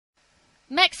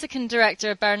Mexican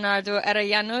director Bernardo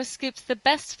Arellano scooped the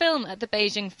best film at the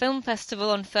Beijing Film Festival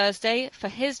on Thursday for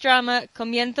his drama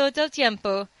Comienzo del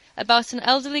Tiempo, about an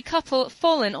elderly couple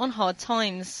fallen on hard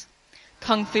times.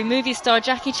 Kung Fu movie star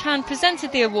Jackie Chan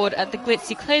presented the award at the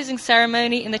glitzy closing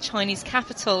ceremony in the Chinese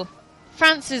capital.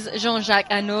 France's Jean-Jacques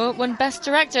Hano won Best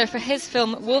Director for his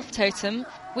film Wolf Totem,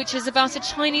 which is about a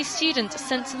Chinese student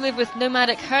sent to live with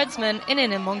nomadic herdsmen in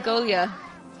Inner Mongolia.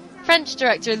 French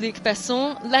director Luc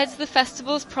Besson led the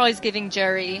festival's prize-giving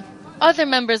jury. Other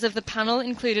members of the panel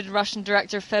included Russian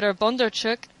director Fedor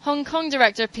Bondarchuk, Hong Kong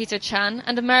director Peter Chan,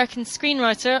 and American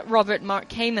screenwriter Robert Mark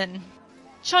Kamen.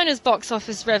 China's box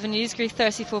office revenues grew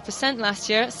 34% last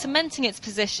year, cementing its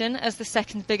position as the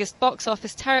second biggest box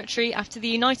office territory after the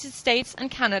United States and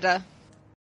Canada.